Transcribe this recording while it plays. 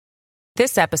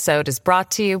This episode is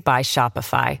brought to you by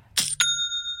Shopify.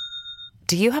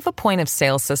 Do you have a point of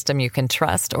sale system you can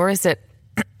trust, or is it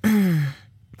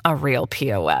a real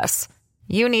POS?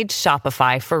 You need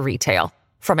Shopify for retail.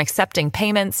 From accepting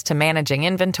payments to managing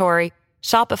inventory,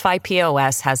 Shopify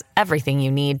POS has everything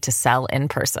you need to sell in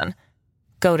person.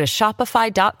 Go to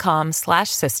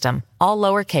shopify.com/system, all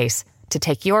lowercase, to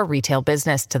take your retail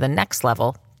business to the next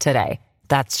level today.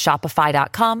 That's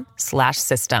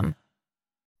shopify.com/system.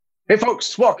 Hey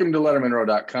folks, welcome to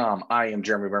LettermanRow.com. I am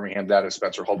Jeremy Birmingham. That is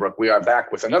Spencer Holbrook. We are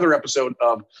back with another episode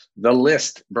of The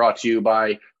List, brought to you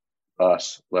by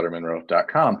us,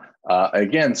 LettermanRow.com.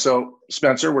 Again, so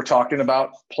Spencer, we're talking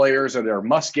about players that are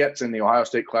must-gets in the Ohio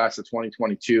State class of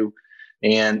 2022.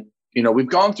 And, you know, we've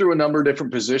gone through a number of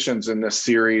different positions in this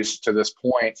series to this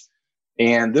point.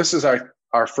 And this is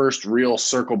our first real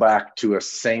circle back to a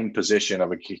same position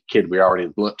of a kid we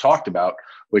already talked about,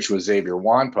 which was Xavier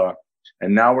Nwankpa.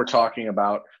 And now we're talking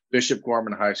about Bishop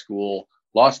Gorman High School,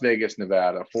 Las Vegas,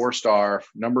 Nevada, 4-star,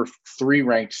 number 3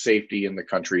 ranked safety in the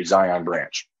country, Zion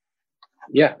Branch.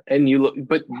 Yeah, and you look,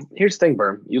 but here's the thing,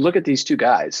 Berm. You look at these two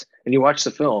guys and you watch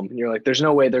the film and you're like, there's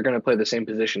no way they're going to play the same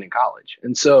position in college.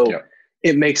 And so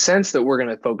It makes sense that we're going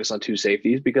to focus on 2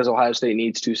 safeties because Ohio State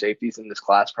needs 2 safeties in this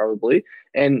class probably.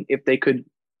 And if they could,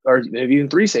 or maybe even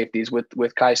 3 safeties with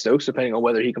Kai Stokes, depending on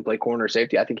whether he can play corner or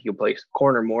safety. I think he can play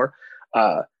corner more.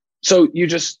 So you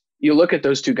look at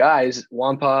those 2 guys,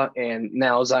 Nwankpa and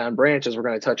now Zion Branch, as we're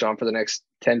going to touch on for the next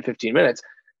 10, 15 minutes.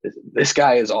 This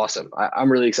guy is awesome.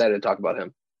 I'm really excited to talk about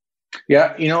him.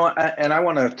 Yeah, you know, and I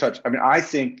want to touch. I mean, I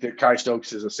think that Kai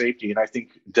Stokes is a safety, and I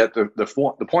think that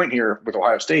the point here with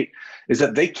Ohio State is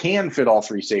that they can fit all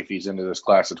 3 safeties into this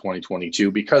class of 2022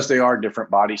 because they are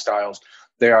different body styles.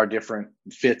 They are different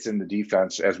fits in the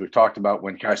defense, as we've talked about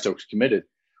when Kai Stokes committed.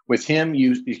 With him,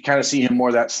 you kind of see him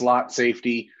more that slot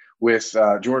safety. With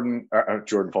Jordan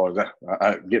Fuller,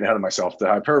 getting ahead of myself. The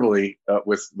hyperbole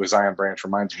with Zion Branch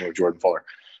reminds me of Jordan Fuller.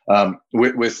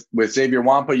 With Xavier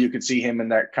Nwankpa, you could see him in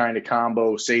that kind of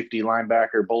combo safety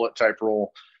linebacker bullet type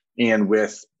role. And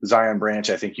with Zion Branch,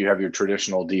 I think you have your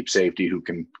traditional deep safety who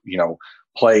can, you know,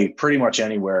 play pretty much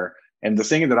anywhere. And the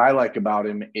thing that I like about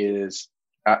him is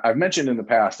I've mentioned in the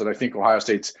past that I think Ohio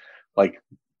State's like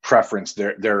preference,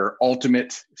 their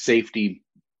ultimate safety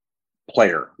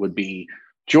player would be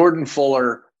Jordan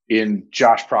Fuller in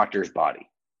Josh Proctor's body,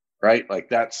 right?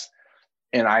 Like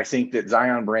and I think that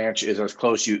Zion Branch is as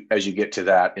close as you get to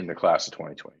that in the class of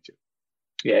 2022.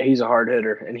 Yeah, he's a hard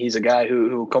hitter, and he's a guy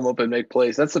who will come up and make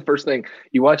plays. That's the first thing.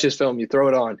 You watch his film, you throw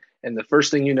it on, and the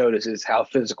first thing you notice is how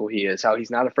physical he is, how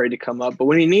he's not afraid to come up. But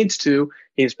when he needs to,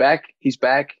 he's back,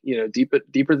 you know,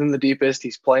 deeper than the deepest.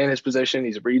 He's playing his position.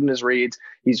 He's reading his reads.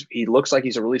 He looks like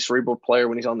he's a really cerebral player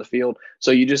when he's on the field.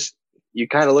 So you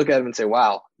kind of look at him and say,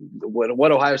 wow,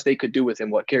 what Ohio State could do with him,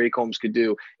 what Kerry Combs could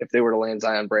do if they were to land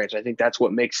Zion Branch. I think that's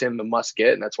what makes him a must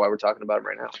get, and that's why we're talking about him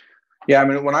right now. Yeah, I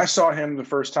mean, when I saw him the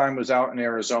first time was out in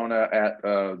Arizona at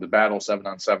the Battle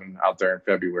 7-on-7 out there in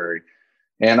February.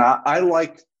 And I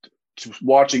liked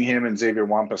watching him and Xavier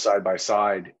Nwankpa side by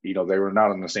side. You know, they were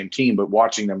not on the same team, but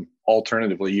watching them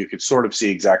alternatively, you could sort of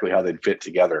see exactly how they'd fit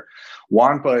together.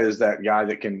 Nwankpa is that guy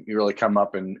that can really come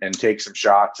up and take some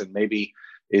shots and maybe –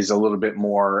 is a little bit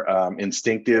more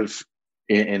instinctive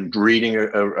in reading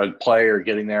a play or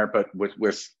getting there. But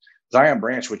with Zion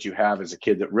Branch, what you have is a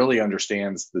kid that really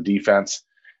understands the defense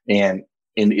and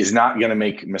is not going to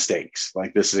make mistakes.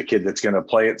 Like, this is a kid that's going to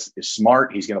play it is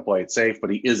smart. He's going to play it safe, but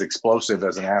he is explosive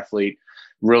as an athlete,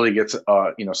 really gets,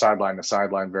 sideline to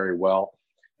sideline very well.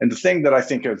 And the thing that I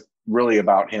think of really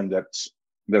about him that's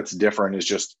different is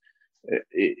just,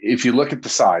 if you look at the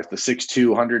size, the 6'2",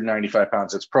 195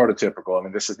 pounds, it's prototypical. I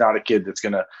mean, this is not a kid that's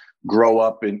going to grow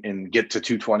up and get to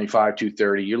 225,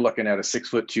 230. You're looking at a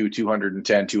 6'2",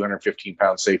 210, 215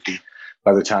 pound safety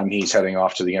by the time he's heading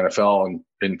off to the NFL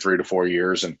in 3 to 4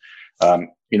 years. And,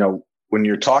 when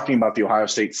you're talking about the Ohio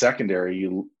State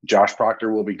secondary, Josh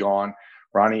Proctor will be gone.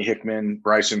 Ronnie Hickman,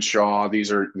 Bryson Shaw,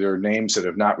 they're names that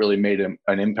have not really made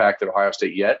an impact at Ohio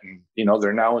State yet. And,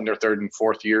 they're now in their 3rd and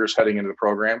 4th years heading into the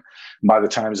program. By the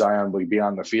time Zion will be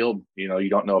on the field, you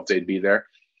don't know if they'd be there.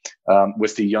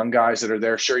 With the young guys that are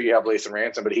there, sure, you have Lathan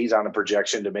Ransom, but he's on a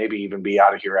projection to maybe even be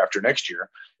out of here after next year,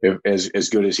 as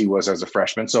good as he was as a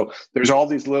freshman. So there's all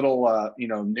these little,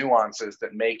 nuances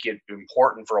that make it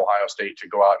important for Ohio State to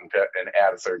go out and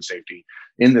add a 3rd safety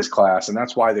in this class. And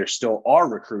that's why they still are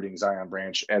recruiting Zion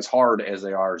Branch as hard as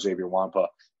they are Xavier Nwankpa,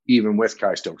 even with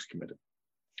Kai Stokes committed.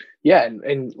 Yeah,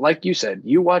 and like you said,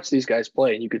 you watch these guys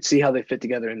play and you could see how they fit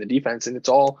together in the defense, and it's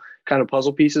all kind of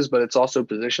puzzle pieces, but it's also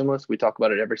positionless. We talk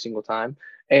about it every single time,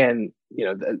 and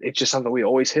it's just something we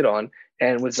always hit on.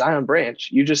 And with Zion Branch,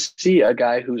 you just see a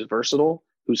guy who's versatile,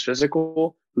 who's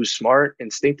physical, who's smart,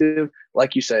 instinctive.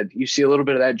 Like you said, you see a little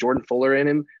bit of that Jordan Fuller in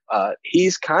him.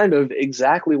 He's kind of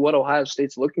exactly what Ohio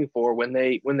State's looking for when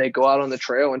they go out on the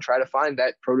trail and try to find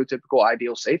that prototypical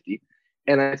ideal safety.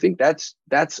 And I think that's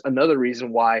another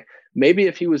reason why maybe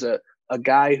if he was a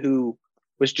guy who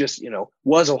was just,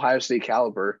 was Ohio State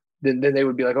caliber, then they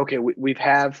would be like, okay, we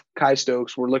have Kai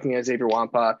Stokes. We're looking at Xavier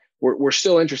Wampa. We're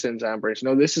still interested in Zion Branch.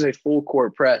 No, this is a full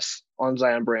court press on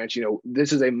Zion Branch.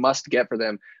 This is a must get for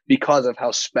them because of how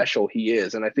special he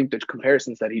is. And I think the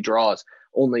comparisons that he draws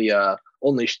only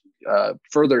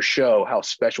further show how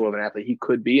special of an athlete he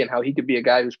could be and how he could be a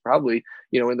guy who's probably,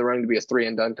 in the running to be a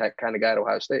 3-and-done type kind of guy at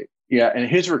Ohio State. Yeah, and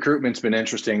his recruitment's been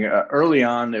interesting. Early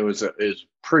on, it was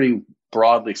pretty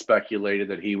broadly speculated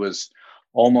that he was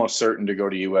almost certain to go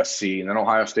to USC, and then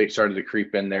Ohio State started to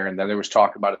creep in there, and then there was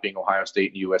talk about it being Ohio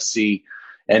State and USC,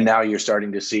 and now you're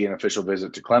starting to see an official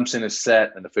visit to Clemson is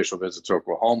set, an official visit to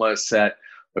Oklahoma is set,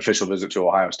 official visit to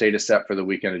Ohio State is set for the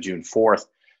weekend of June 4th.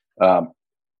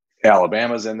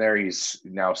 Alabama's in there. He's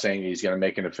now saying he's going to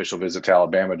make an official visit to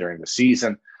Alabama during the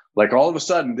season. Like all of a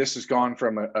sudden, this has gone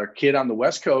from a kid on the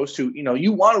West Coast who,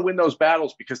 you want to win those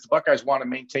battles because the Buckeyes want to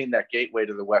maintain that gateway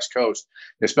to the West Coast,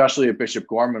 especially at Bishop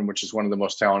Gorman, which is one of the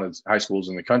most talented high schools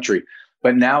in the country.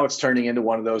 But now it's turning into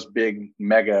one of those big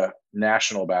mega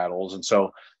national battles. And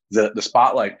so the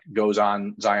spotlight goes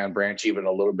on Zion Branch even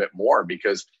a little bit more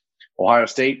because Ohio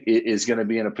State is going to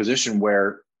be in a position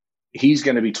where he's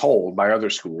going to be told by other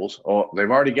schools, oh,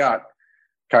 they've already got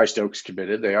Kai Stokes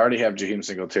committed. They already have Jaheim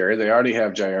Singletary. They already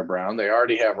have Jair Brown. They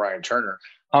already have Ryan Turner.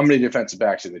 How many defensive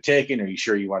backs are they taking? Are you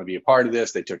sure you want to be a part of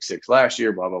this? They took 6 last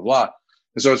year, blah, blah, blah.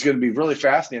 And so it's going to be really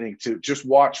fascinating to just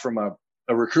watch from a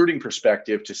recruiting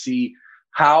perspective to see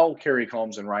how Kerry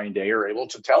Combs and Ryan Day are able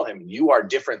to tell him, you are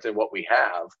different than what we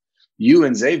have. You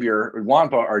and Xavier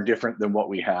Wampa are different than what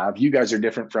we have. You guys are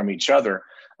different from each other.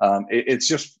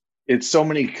 It's so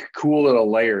many cool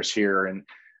little layers here. And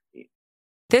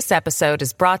this episode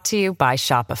is brought to you by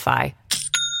Shopify.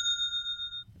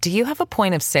 Do you have a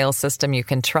point of sale system you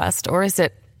can trust, or is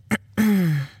it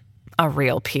a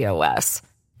real POS?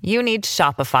 You need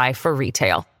Shopify for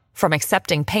retail. From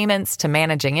accepting payments to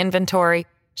managing inventory,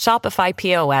 Shopify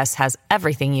POS has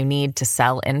everything you need to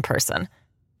sell in person.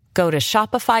 Go to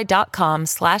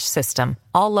shopify.com/system,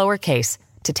 all lowercase,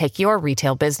 to take your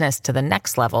retail business to the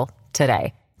next level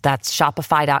today. That's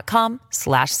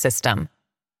shopify.com/system.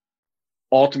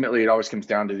 Ultimately, it always comes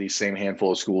down to these same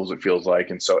handful of schools, it feels like.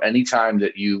 And so anytime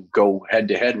that you go head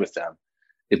to head with them,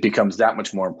 it becomes that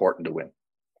much more important to win.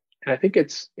 And I think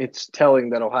it's telling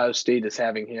that Ohio State is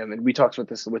having him, and we talked about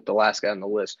this with the last guy on the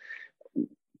list.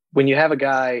 When you have a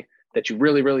guy that you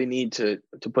really, really need to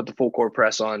put the full court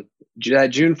press on,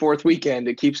 that June 4th weekend,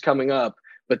 it keeps coming up.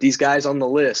 But these guys on the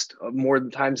list, more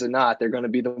times than not, they're going to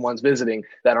be the ones visiting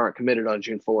that aren't committed on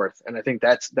June 4th. And I think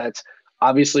that's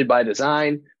obviously by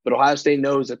design, but Ohio State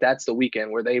knows that that's the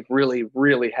weekend where they really,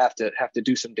 really have to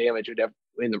do some damage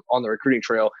on the recruiting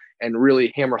trail and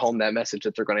really hammer home that message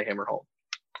that they're going to hammer home.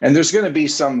 And there's going to be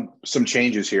some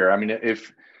changes here. I mean,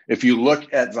 if you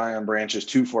look at Zion Branch's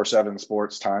 247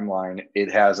 Sports timeline,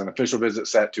 it has an official visit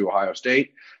set to Ohio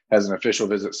State, has an official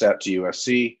visit set to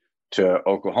USC, to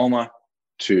Oklahoma,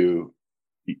 to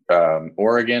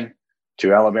Oregon,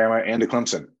 to Alabama, and to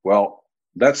Clemson. Well,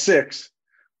 that's 6.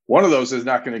 One of those is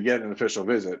not going to get an official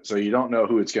visit, so you don't know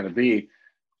who it's going to be.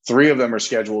 3 of them are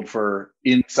scheduled for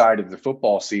inside of the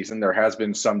football season. There has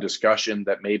been some discussion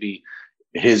that maybe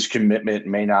his commitment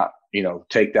may not,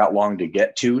 take that long to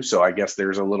get to. So I guess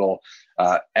there's a little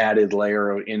added layer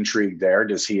of intrigue there.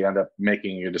 Does he end up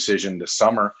making a decision this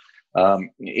summer? I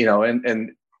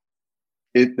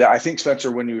think,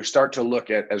 Spencer, when you start to look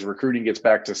at, as recruiting gets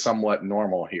back to somewhat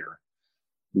normal here,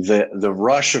 the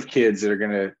rush of kids that are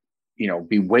going to,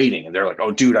 be waiting, and they're like,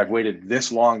 oh, dude, I've waited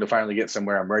this long to finally get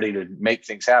somewhere. I'm ready to make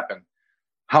things happen.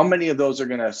 How many of those are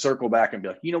going to circle back and be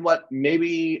like, you know what,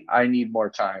 maybe I need more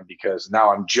time because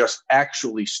now I'm just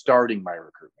actually starting my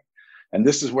recruitment. And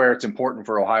this is where it's important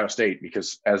for Ohio State,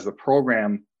 because as the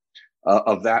program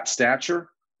of that stature,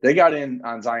 they got in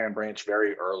on Zion Branch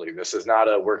very early. This is not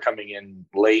we're coming in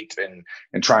late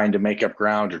and trying to make up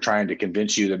ground or trying to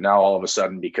convince you that now all of a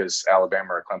sudden, because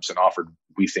Alabama or Clemson offered,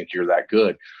 we think you're that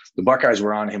good. The Buckeyes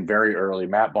were on him very early.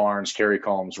 Matt Barnes, Kerry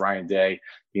Combs, Ryan Day,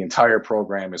 the entire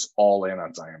program is all in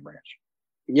on Zion Branch.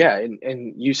 Yeah,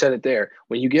 and you said it there.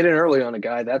 When you get in early on a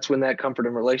guy, that's when that comfort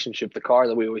and relationship, the car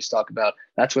that we always talk about,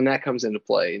 that's when that comes into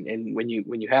play. And when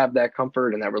you have that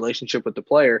comfort and that relationship with the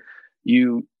player,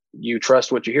 you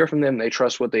trust what you hear from them, they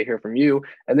trust what they hear from you,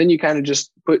 and then you kind of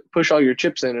just push all your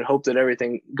chips in and hope that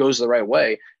everything goes the right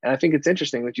way. And I think it's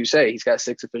interesting that you say he's got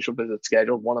 6 official visits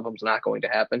scheduled. One of them's not going to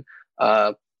happen.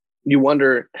 You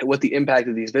wonder what the impact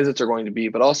of these visits are going to be,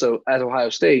 but also as Ohio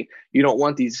State, you don't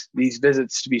want these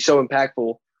visits to be so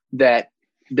impactful that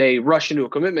they rush into a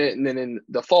commitment, and then in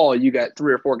the fall you got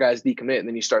 3 or 4 guys decommit, and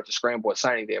then you start to scramble as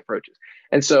signing day approaches.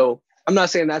 And so I'm not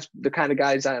saying that's the kind of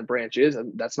guy Zion Branch is.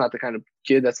 That's not the kind of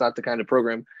kid. That's not the kind of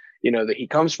program, that he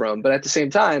comes from. But at the same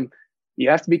time, you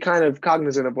have to be kind of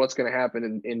cognizant of what's going to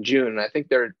happen in June. And I think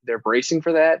they're bracing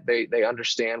for that. They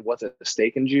understand what's at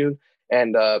stake in June.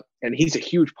 And he's a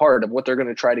huge part of what they're going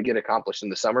to try to get accomplished in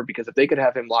the summer, because if they could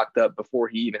have him locked up before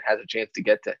he even has a chance to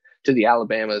get to the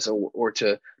Alabamas or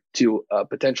to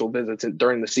potential visits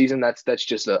during the season, that's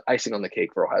just the icing on the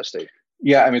cake for Ohio State.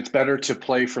 Yeah, I mean, it's better to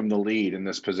play from the lead in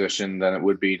this position than it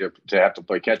would be to have to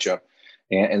play catch up.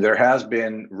 And there has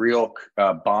been real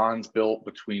bonds built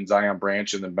between Zion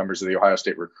Branch and the members of the Ohio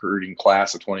State recruiting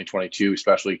class of 2022,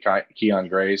 especially Keon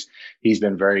Grays. He's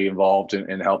been very involved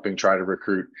in helping try to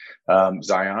recruit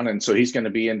Zion. And so he's going to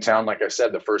be in town, like I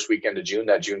said, the first weekend of June,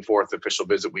 that June 4th official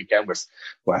visit weekend with,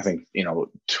 I think,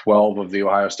 12 of the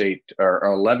Ohio State or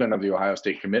 11 of the Ohio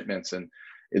State commitments. And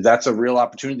that's a real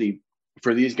opportunity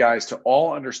for these guys to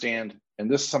all understand. And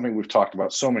this is something we've talked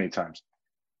about so many times.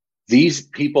 These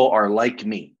people are like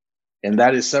me. And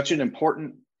that is such an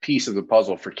important piece of the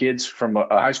puzzle for kids from a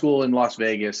high school in Las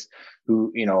Vegas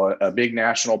who, a big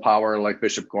national power like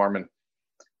Bishop Gorman.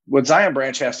 What Zion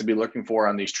Branch has to be looking for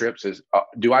on these trips is,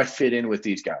 do I fit in with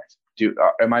these guys?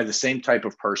 Am I the same type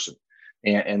of person?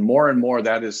 And more,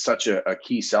 that is such a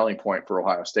key selling point for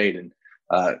Ohio State. And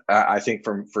I think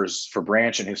for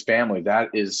Branch and his family, that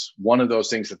is one of those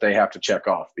things that they have to check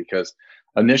off, because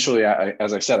initially,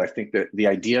 as I said, I think that the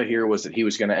idea here was that he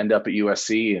was going to end up at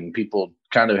USC, and people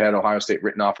kind of had Ohio State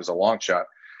written off as a long shot.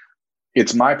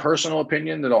 It's my personal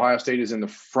opinion that Ohio State is in the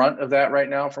front of that right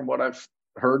now from what I've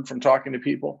heard from talking to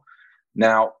people.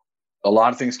 Now, a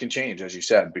lot of things can change, as you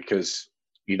said, because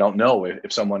you don't know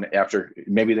if someone, after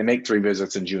maybe they make 3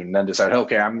 visits in June and then decide,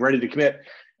 okay, I'm ready to commit.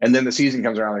 And then the season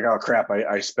comes around like, oh, crap,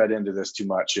 I sped into this too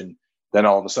much. And then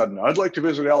all of a sudden, I'd like to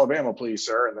visit Alabama, please,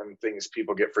 sir. And then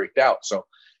people get freaked out. So,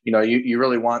 you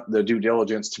really want the due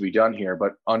diligence to be done here,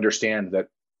 but understand that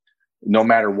no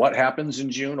matter what happens in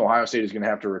June, Ohio State is going to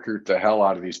have to recruit the hell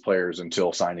out of these players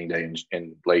until signing day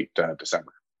in late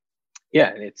December. Yeah,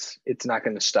 and it's not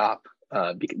going to stop.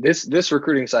 Because this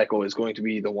recruiting cycle is going to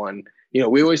be the one.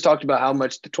 We always talked about how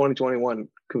much the 2021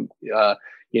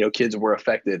 kids were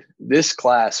affected. This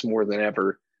class more than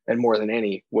ever and more than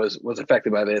any was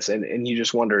affected by this. And you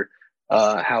just wonder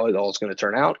how it all is going to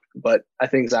turn out. But I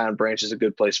think Zion Branch is a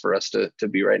good place for us to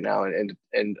be right now,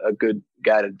 and a good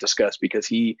guy to discuss, because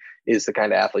he is the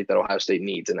kind of athlete that Ohio State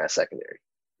needs in that secondary.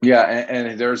 Yeah,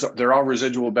 and there are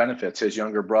residual benefits. His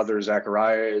younger brother,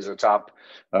 Zachariah, is a top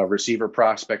receiver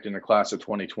prospect in the class of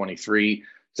 2023.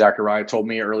 Zachariah told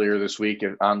me earlier this week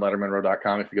on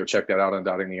LettermanRow.com, if you go check that out on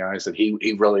Dotting the I's,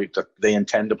 that they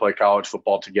intend to play college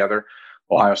football together.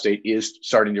 Ohio State is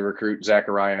starting to recruit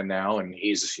Zachariah now, and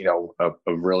he's a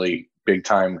really big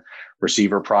time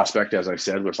receiver prospect, as I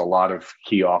said, with a lot of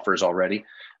key offers already.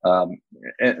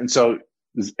 And so,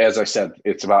 as I said,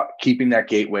 it's about keeping that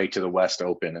gateway to the West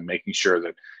open and making sure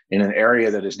that in an area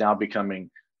that is now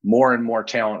becoming more and more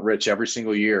talent rich every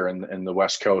single year in the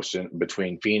West Coast, and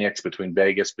between Phoenix, between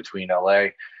Vegas, between LA,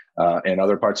 and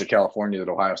other parts of California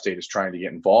that Ohio State is trying to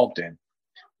get involved in,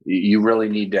 you really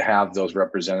need to have those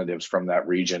representatives from that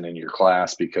region in your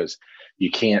class, because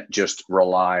you can't just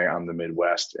rely on the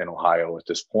Midwest and Ohio at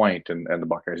this point, and the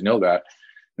Buckeyes know that.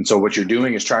 And so what you're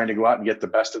doing is trying to go out and get the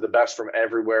best of the best from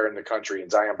everywhere in the country. And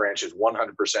Zion Branch is 100%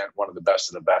 one of the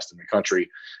best in the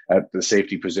country at the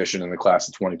safety position in the class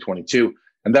of 2022.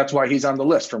 And that's why he's on the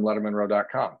list from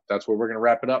LettermanRow.com. That's where we're going to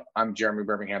wrap it up. I'm Jeremy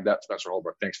Birmingham. That's Spencer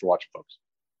Holbrook. Thanks for watching, folks.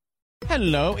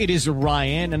 Hello, it is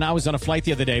Ryan, and I was on a flight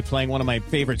the other day playing one of my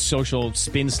favorite social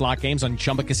spin slot games on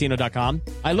ChumbaCasino.com.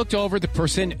 I looked over at the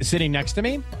person sitting next to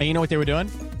me, and you know what they were doing?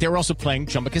 They were also playing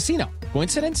Chumba Casino.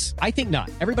 Coincidence? I think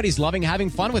not. Everybody's loving having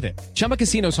fun with it. Chumba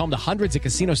Casino is home to hundreds of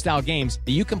casino-style games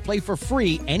that you can play for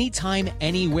free anytime,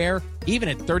 anywhere, even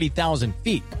at 30,000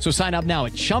 feet. So sign up now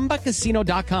at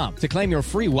ChumbaCasino.com to claim your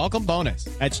free welcome bonus.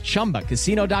 That's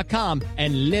ChumbaCasino.com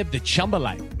and live the Chumba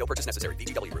life. No purchase necessary.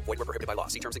 VGW. Void where prohibited by law.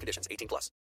 See terms and conditions. 18+.